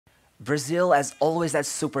Brazil has always had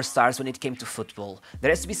superstars when it came to football. There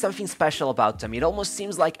has to be something special about them. It almost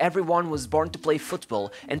seems like everyone was born to play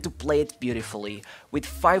football and to play it beautifully. With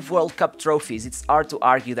 5 World Cup trophies, it's hard to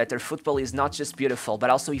argue that their football is not just beautiful but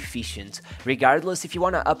also efficient. Regardless, if you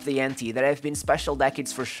wanna up the ante, there have been special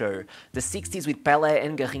decades for sure. The 60s with Pelé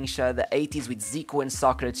and Garrincha, the 80s with Zico and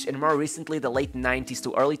Sócrates, and more recently the late 90s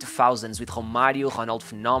to early 2000s with Romário, Ronaldo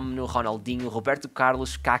Fenómeno, Ronaldinho, Roberto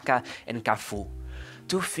Carlos, Kaká and Cafu.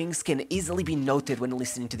 Two things can easily be noted when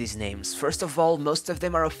listening to these names. First of all, most of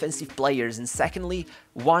them are offensive players, and secondly,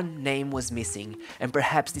 one name was missing. And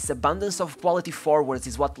perhaps this abundance of quality forwards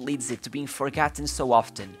is what leads it to being forgotten so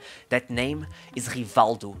often. That name is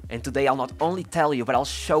Rivaldo, and today I'll not only tell you, but I'll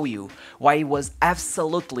show you why he was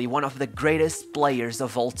absolutely one of the greatest players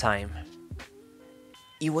of all time.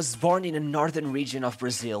 He was born in a northern region of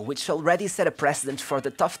Brazil, which already set a precedent for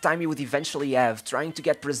the tough time he would eventually have trying to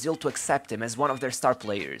get Brazil to accept him as one of their star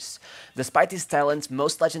players. Despite his talent,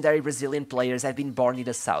 most legendary Brazilian players have been born in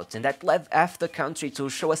the south, and that led half the country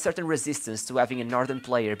to show a certain resistance to having a northern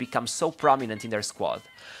player become so prominent in their squad.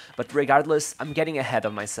 But regardless, I'm getting ahead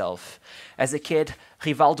of myself. As a kid,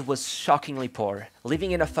 Rivaldo was shockingly poor.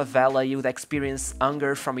 Living in a favela, he would experience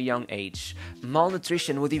hunger from a young age.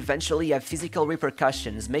 Malnutrition would eventually have physical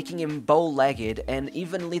repercussions, making him bow-legged and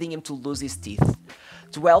even leading him to lose his teeth.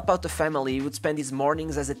 To help out the family, he would spend his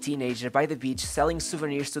mornings as a teenager by the beach selling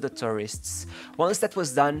souvenirs to the tourists. Once that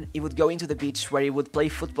was done, he would go into the beach where he would play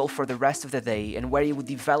football for the rest of the day and where he would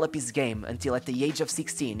develop his game until at the age of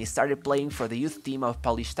 16 he started playing for the youth team of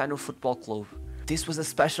Paulistano Football Club. This was a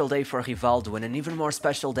special day for Rivaldo and an even more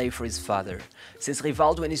special day for his father. Since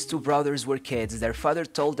Rivaldo and his two brothers were kids, their father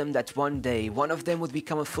told them that one day one of them would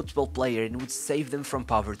become a football player and would save them from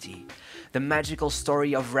poverty. The magical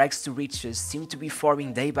story of rags to riches seemed to be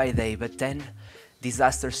forming day by day, but then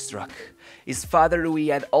disaster struck. His father, who he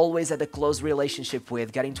had always had a close relationship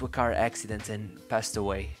with, got into a car accident and passed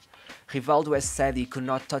away. Rivaldo has said he could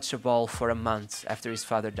not touch a ball for a month after his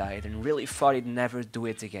father died and really thought he'd never do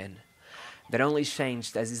it again. That only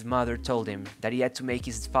changed as his mother told him that he had to make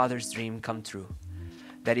his father's dream come true.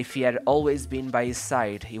 That if he had always been by his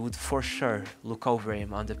side, he would for sure look over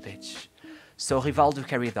him on the pitch. So Rivaldo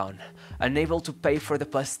carried on. Unable to pay for the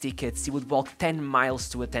bus tickets, he would walk 10 miles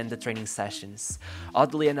to attend the training sessions.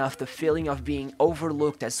 Oddly enough, the feeling of being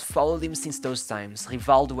overlooked has followed him since those times.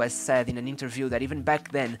 Rivaldo has said in an interview that even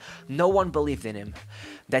back then, no one believed in him.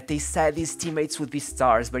 That they said his teammates would be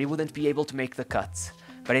stars, but he wouldn't be able to make the cut.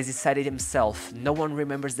 But as he said it himself, no one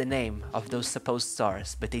remembers the name of those supposed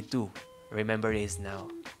stars, but they do remember his now.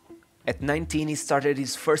 At 19, he started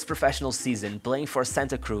his first professional season, playing for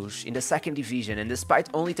Santa Cruz in the second division, and despite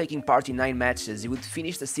only taking part in 9 matches, he would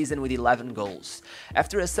finish the season with 11 goals.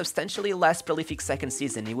 After a substantially less prolific second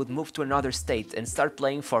season, he would move to another state and start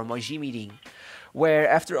playing for Mogi Mirim, where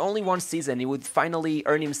after only 1 season, he would finally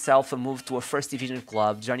earn himself a move to a first division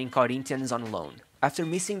club, joining Corinthians on loan. After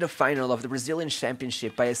missing the final of the Brazilian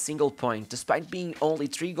Championship by a single point, despite being only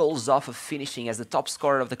 3 goals off of finishing as the top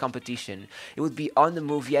scorer of the competition, he would be on the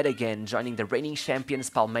move yet again, joining the reigning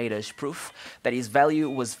champions Palmeiras, proof that his value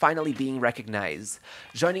was finally being recognized,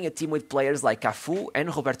 joining a team with players like Cafu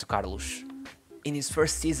and Roberto Carlos. In his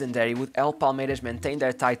first season there, he would help Palmeiras maintain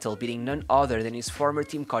their title, beating none other than his former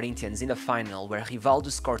team Corinthians in the final, where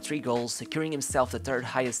Rivaldo scored 3 goals, securing himself the 3rd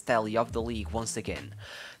highest tally of the league once again.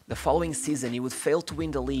 The following season he would fail to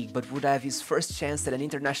win the league, but would have his first chance at an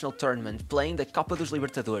international tournament, playing the Copa dos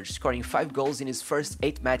Libertadores, scoring 5 goals in his first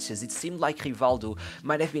 8 matches. It seemed like Rivaldo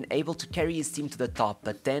might have been able to carry his team to the top,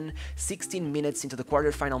 but then, 16 minutes into the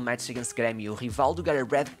quarter-final match against Grêmio, Rivaldo got a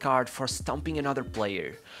red card for stomping another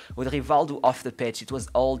player. With Rivaldo off the pitch, it was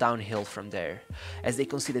all downhill from there, as they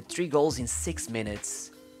conceded 3 goals in 6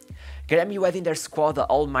 minutes. Grêmio had in their squad the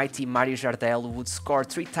almighty Mário Jardel, who would score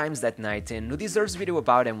 3 times that night and who deserves a video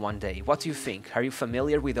about him one day. What do you think? Are you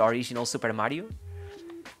familiar with the original Super Mario?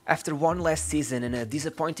 After one last season and a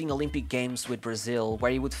disappointing Olympic Games with Brazil,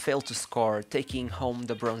 where he would fail to score, taking home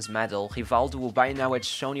the bronze medal, Rivaldo, who by now had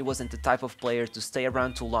shown he wasn't the type of player to stay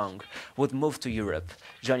around too long, would move to Europe.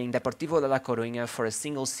 Joining Deportivo de La Coruña for a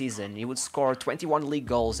single season, he would score 21 league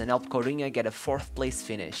goals and help Coruña get a 4th place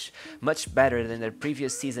finish, much better than their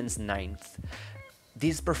previous season's 9th.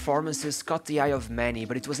 These performances caught the eye of many,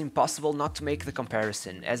 but it was impossible not to make the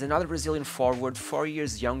comparison, as another Brazilian forward 4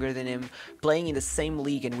 years younger than him, playing in the same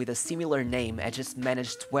league and with a similar name, had just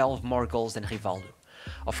managed 12 more goals than Rivaldo.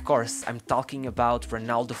 Of course, I'm talking about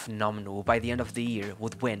Ronaldo Fenómeno, who by the end of the year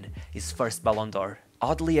would win his first Ballon d'Or.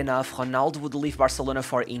 Oddly enough, Ronaldo would leave Barcelona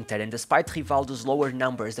for Inter, and despite Rivaldo's lower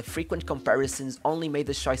numbers, the frequent comparisons only made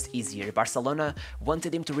the choice easier. Barcelona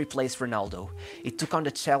wanted him to replace Ronaldo. It took on the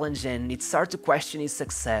challenge and it started to question his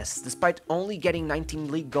success. Despite only getting 19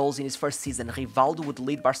 league goals in his first season, Rivaldo would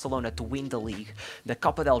lead Barcelona to win the league, the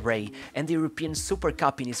Copa del Rey, and the European Super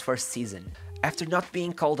Cup in his first season. After not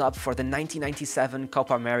being called up for the 1997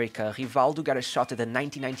 Copa America, Rivaldo got a shot at the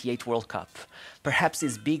 1998 World Cup. Perhaps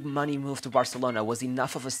his big money move to Barcelona was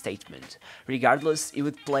enough of a statement. Regardless, he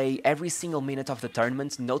would play every single minute of the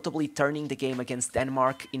tournament, notably turning the game against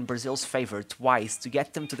Denmark in Brazil's favour twice to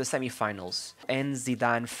get them to the semi-finals. And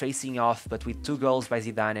Zidane facing off, but with 2 goals by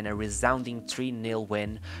Zidane and a resounding 3-0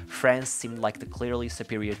 win, France seemed like the clearly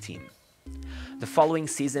superior team. The following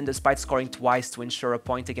season, despite scoring twice to ensure a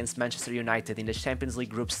point against Manchester United in the Champions League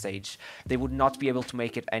group stage, they would not be able to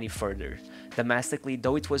make it any further. Domestically,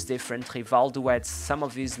 though it was different, Rivaldo had some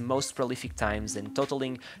of his most prolific times, and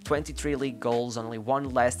totaling 23 league goals, only one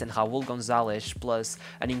less than Raul Gonzalez, plus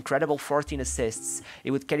an incredible 14 assists,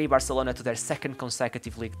 it would carry Barcelona to their second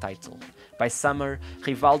consecutive league title. By summer,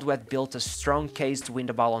 Rivaldo had built a strong case to win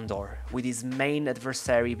the Ballon d'Or, with his main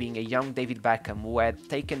adversary being a young David Beckham who had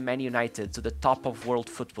taken Man United to the top of world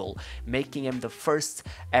football, making him the first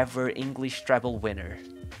ever English treble winner.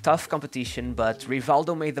 Tough competition, but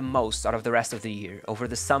Rivaldo made the most out of the rest of the year. Over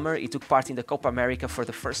the summer, he took part in the Copa America for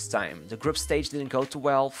the first time. The group stage didn't go too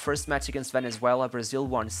well. First match against Venezuela, Brazil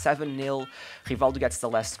won 7-0. Rivaldo gets the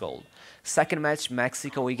last goal. Second match,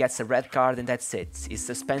 Mexico, he gets a red card and that's it. He's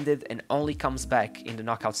suspended and only comes back in the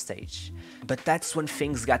knockout stage. But that's when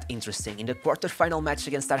things got interesting. In the quarter-final match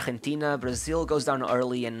against Argentina, Brazil goes down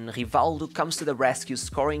early and Rivaldo comes to the rescue,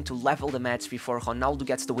 scoring to level the match before Ronaldo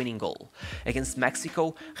gets the winning goal. Against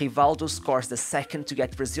Mexico, Rivaldo scores the second to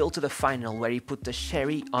get Brazil to the final, where he put the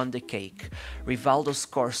cherry on the cake. Rivaldo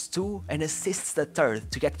scores 2 and assists the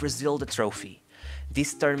third to get Brazil the trophy.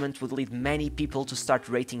 This tournament would lead many people to start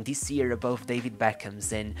rating this year above David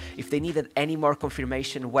Beckham's, and if they needed any more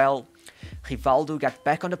confirmation, well, Rivaldo got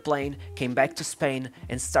back on the plane, came back to Spain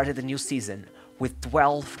and started a new season, with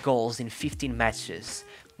 12 goals in 15 matches.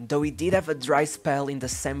 Though he did have a dry spell in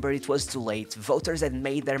December, it was too late. Voters had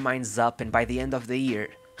made their minds up, and by the end of the year,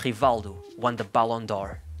 Rivaldo won the Ballon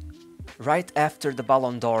d'Or. Right after the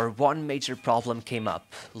Ballon d'Or, one major problem came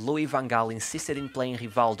up. Louis van Gaal insisted in playing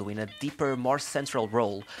Rivaldo in a deeper, more central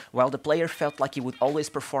role, while the player felt like he would always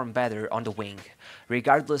perform better on the wing.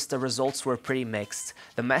 Regardless, the results were pretty mixed.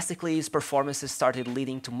 Domestically, his performances started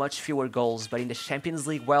leading to much fewer goals, but in the Champions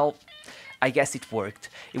League, well, I guess it worked.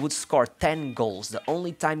 He would score 10 goals, the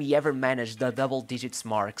only time he ever managed the double digits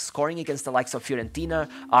mark, scoring against the likes of Fiorentina,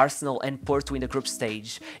 Arsenal and Porto in the group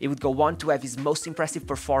stage. He would go on to have his most impressive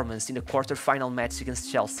performance in the quarter-final match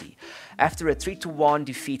against Chelsea. After a 3-1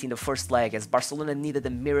 defeat in the first leg, as Barcelona needed a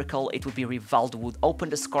miracle, it would be Rivaldo who would open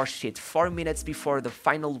the score sheet 4 minutes before the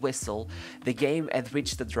final whistle. The game had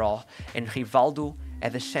reached a draw, and Rivaldo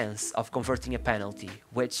had the chance of converting a penalty,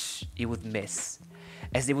 which he would miss.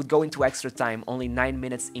 As they would go into extra time, only 9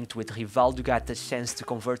 minutes into it, Rivaldo got the chance to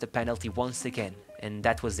convert a penalty once again, and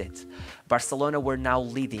that was it. Barcelona were now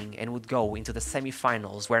leading and would go into the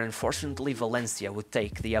semi-finals, where unfortunately Valencia would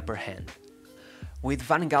take the upper hand. With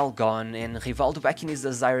Van Gaal gone and Rivaldo back in his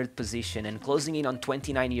desired position and closing in on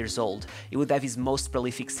 29 years old, he would have his most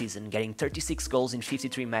prolific season, getting 36 goals in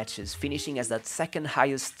 53 matches, finishing as the second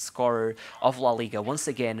highest scorer of La Liga, once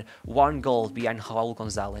again 1 goal behind Raul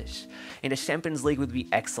Gonzalez. In the Champions League would be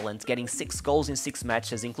excellent, getting 6 goals in 6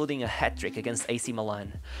 matches, including a hat-trick against AC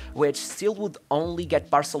Milan, which still would only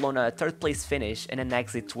get Barcelona a 3rd place finish and an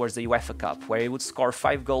exit towards the UEFA Cup, where he would score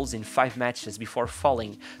 5 goals in 5 matches before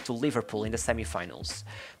falling to Liverpool in the semi-finals.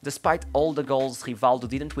 Despite all the goals, Rivaldo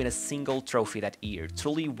didn't win a single trophy that year,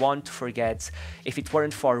 truly one to forget if it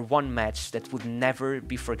weren't for one match that would never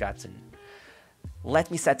be forgotten.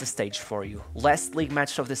 Let me set the stage for you. Last league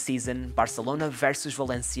match of the season, Barcelona versus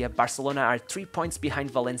Valencia. Barcelona are 3 points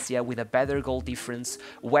behind Valencia with a better goal difference.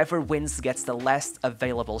 Whoever wins gets the last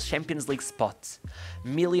available Champions League spot.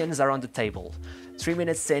 Millions are on the table. 3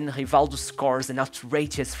 minutes in, Rivaldo scores an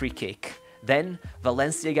outrageous free kick. Then,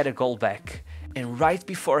 Valencia get a goal back. And right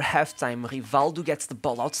before halftime, Rivaldo gets the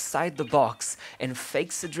ball outside the box and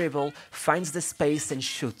fakes a dribble, finds the space and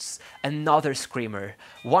shoots. Another screamer.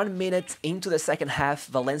 1 minute into the second half,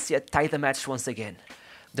 Valencia tied the match once again.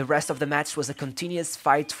 The rest of the match was a continuous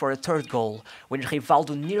fight for a 3rd goal, with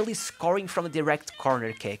Rivaldo nearly scoring from a direct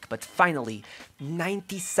corner kick, but finally,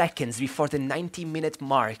 90 seconds before the 90-minute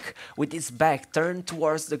mark, with his back turned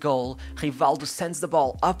towards the goal, Rivaldo sends the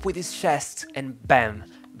ball up with his chest and bam!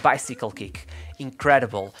 Bicycle kick.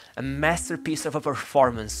 Incredible, a masterpiece of a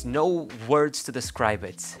performance, no words to describe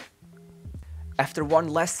it. After one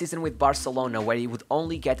last season with Barcelona where he would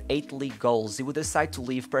only get 8 league goals, he would decide to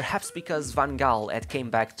leave, perhaps because Van Gaal had came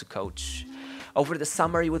back to coach. Over the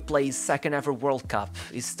summer he would play his second ever World Cup.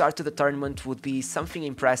 His start to the tournament would be something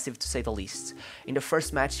impressive to say the least. In the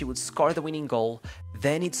first match he would score the winning goal,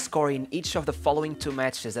 then he'd score in each of the following 2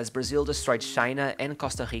 matches as Brazil destroyed China and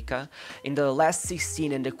Costa Rica. In the last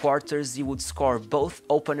 16 and the quarters he would score both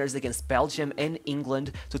openers against Belgium and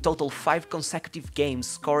England to total 5 consecutive games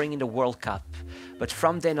scoring in the World Cup. But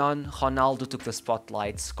from then on, Ronaldo took the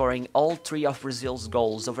spotlight, scoring all 3 of Brazil's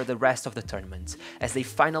goals over the rest of the tournament, as they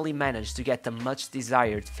finally managed to get the much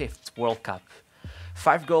desired 5th World Cup.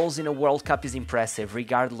 5 goals in a World Cup is impressive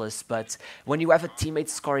regardless, but when you have a teammate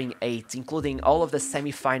scoring 8, including all of the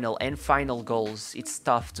semi-final and final goals, it's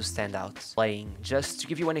tough to stand out. Playing. Just to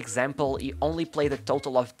give you an example, he only played a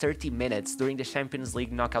total of 30 minutes during the Champions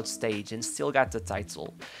League knockout stage and still got the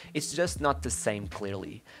title. It's just not the same,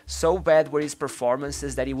 clearly. So bad were his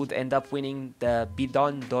performances that he would end up winning the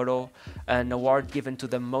Bidon d'Oro, an award given to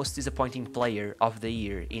the most disappointing player of the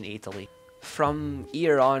year in Italy. From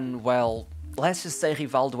here on, well, let's just say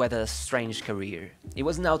Rivaldo had a strange career. He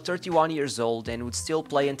was now 31 years old and would still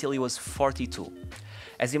play until he was 42.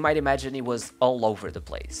 As you might imagine, he was all over the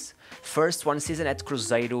place. First, one season at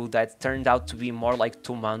Cruzeiro that turned out to be more like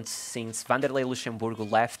 2 months since Vanderlei Luxemburgo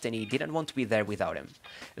left and he didn't want to be there without him.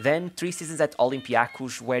 Then 3 seasons at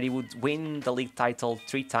Olympiacos where he would win the league title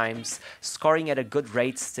 3 times, scoring at a good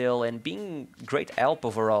rate still and being great help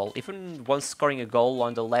overall, even once scoring a goal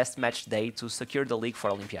on the last match day to secure the league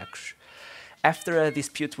for Olympiacos. After a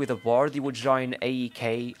dispute with the board, he would join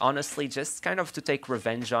AEK, honestly just kind of to take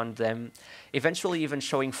revenge on them, eventually even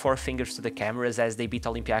showing 4 fingers to the cameras as they beat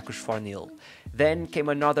Olympiacos 4-0. Then came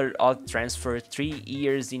another odd transfer, 3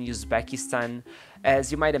 years in Uzbekistan.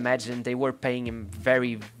 As you might imagine, they were paying him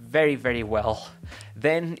very well.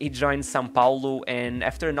 Then he joined São Paulo, and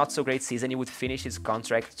after a not so great season he would finish his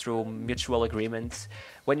contract through mutual agreement.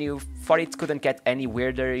 When you thought it couldn't get any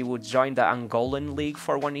weirder, he would join the Angolan league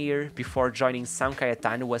for 1 year before joining São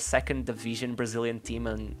Caetano, a 2nd division Brazilian team,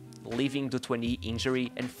 and leaving due to a knee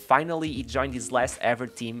injury. And finally he joined his last ever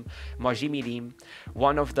team, Mogi Mirim,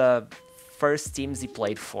 one of the first teams he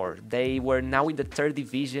played for. They were now in the 3rd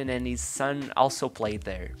division and his son also played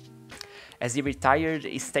there. As he retired,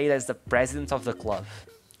 he stayed as the president of the club.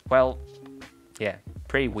 Well, yeah,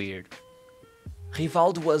 pretty weird.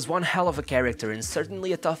 Rivaldo was one hell of a character and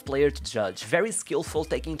certainly a tough player to judge, very skillful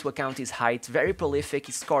taking into account his height, very prolific,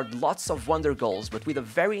 he scored lots of wonder goals, but with a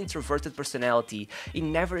very introverted personality, he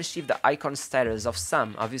never achieved the icon status of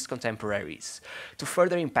some of his contemporaries. To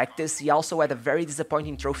further impact this, he also had a very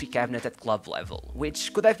disappointing trophy cabinet at club level,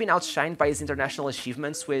 which could have been outshined by his international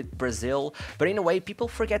achievements with Brazil, but in a way people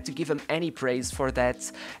forget to give him any praise for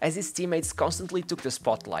that, as his teammates constantly took the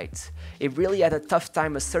spotlight. He really had a tough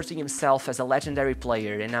time asserting himself as a legendary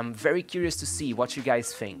player, and I'm very curious to see what you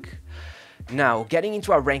guys think. Now, getting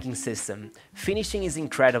into our ranking system, finishing is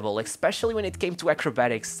incredible, especially when it came to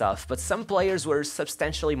acrobatic stuff, but some players were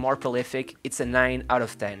substantially more prolific. It's a 9 out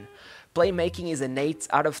of 10. Playmaking is an 8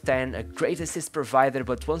 out of 10, a great assist provider,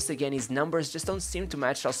 but once again his numbers just don't seem to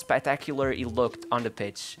match how spectacular he looked on the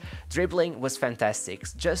pitch. Dribbling was fantastic,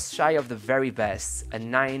 just shy of the very best, a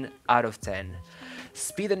 9 out of 10.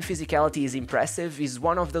 Speed and physicality is impressive, he's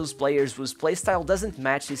one of those players whose playstyle doesn't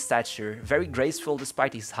match his stature, very graceful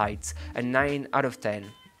despite his height, a 9 out of 10.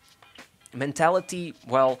 Mentality,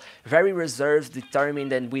 well, very reserved,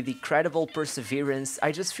 determined, and with incredible perseverance.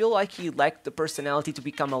 I just feel like he lacked the personality to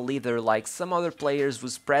become a leader like some other players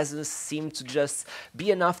whose presence seemed to just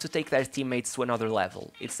be enough to take their teammates to another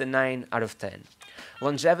level. It's a 9 out of 10.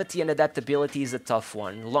 Longevity and adaptability is a tough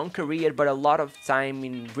one. Long career, but a lot of time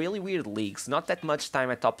in really weird leagues, not that much time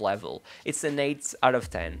at top level. It's an 8 out of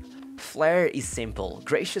 10. Flair is simple,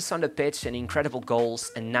 gracious on the pitch and incredible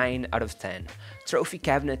goals, a 9 out of 10. Trophy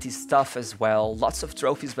cabinet is tough as well, lots of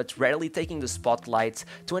trophies but rarely taking the spotlight.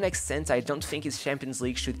 To an extent I don't think his Champions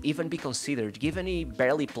League should even be considered, given he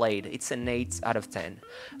barely played. It's an 8 out of 10.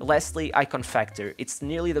 Lastly, icon factor, it's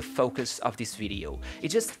nearly the focus of this video. It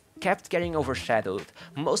just kept getting overshadowed,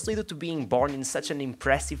 mostly due to being born in such an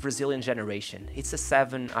impressive Brazilian generation. It's a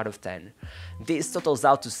 7 out of 10. This totals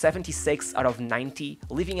out to 76 out of 90,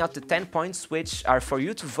 leaving out the 10 points which are for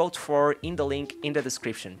you to vote for in the link in the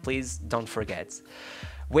description, please don't forget.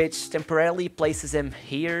 Which temporarily places him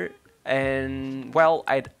here And well,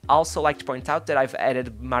 I'd also like to point out that I've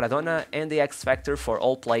added Maradona and the X Factor for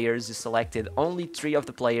all players. You selected only 3 of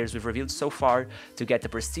the players we've reviewed so far to get the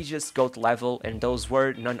prestigious GOAT level, and those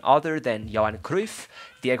were none other than Johan Cruyff,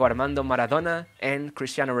 Diego Armando Maradona, and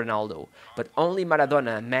Cristiano Ronaldo. But only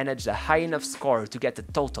Maradona managed a high enough score to get the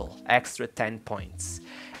total extra 10 points.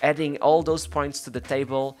 Adding all those points to the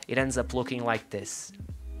table, it ends up looking like this.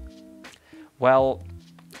 Well,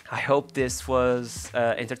 I hope this was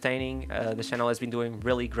entertaining. The channel has been doing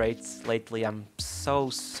really great lately. I'm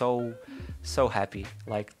so happy.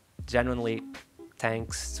 Like, genuinely,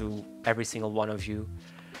 thanks to every single one of you.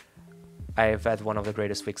 I've had one of the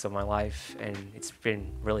greatest weeks of my life, and it's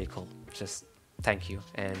been really cool. Just thank you,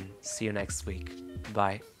 and see you next week.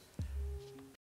 Bye.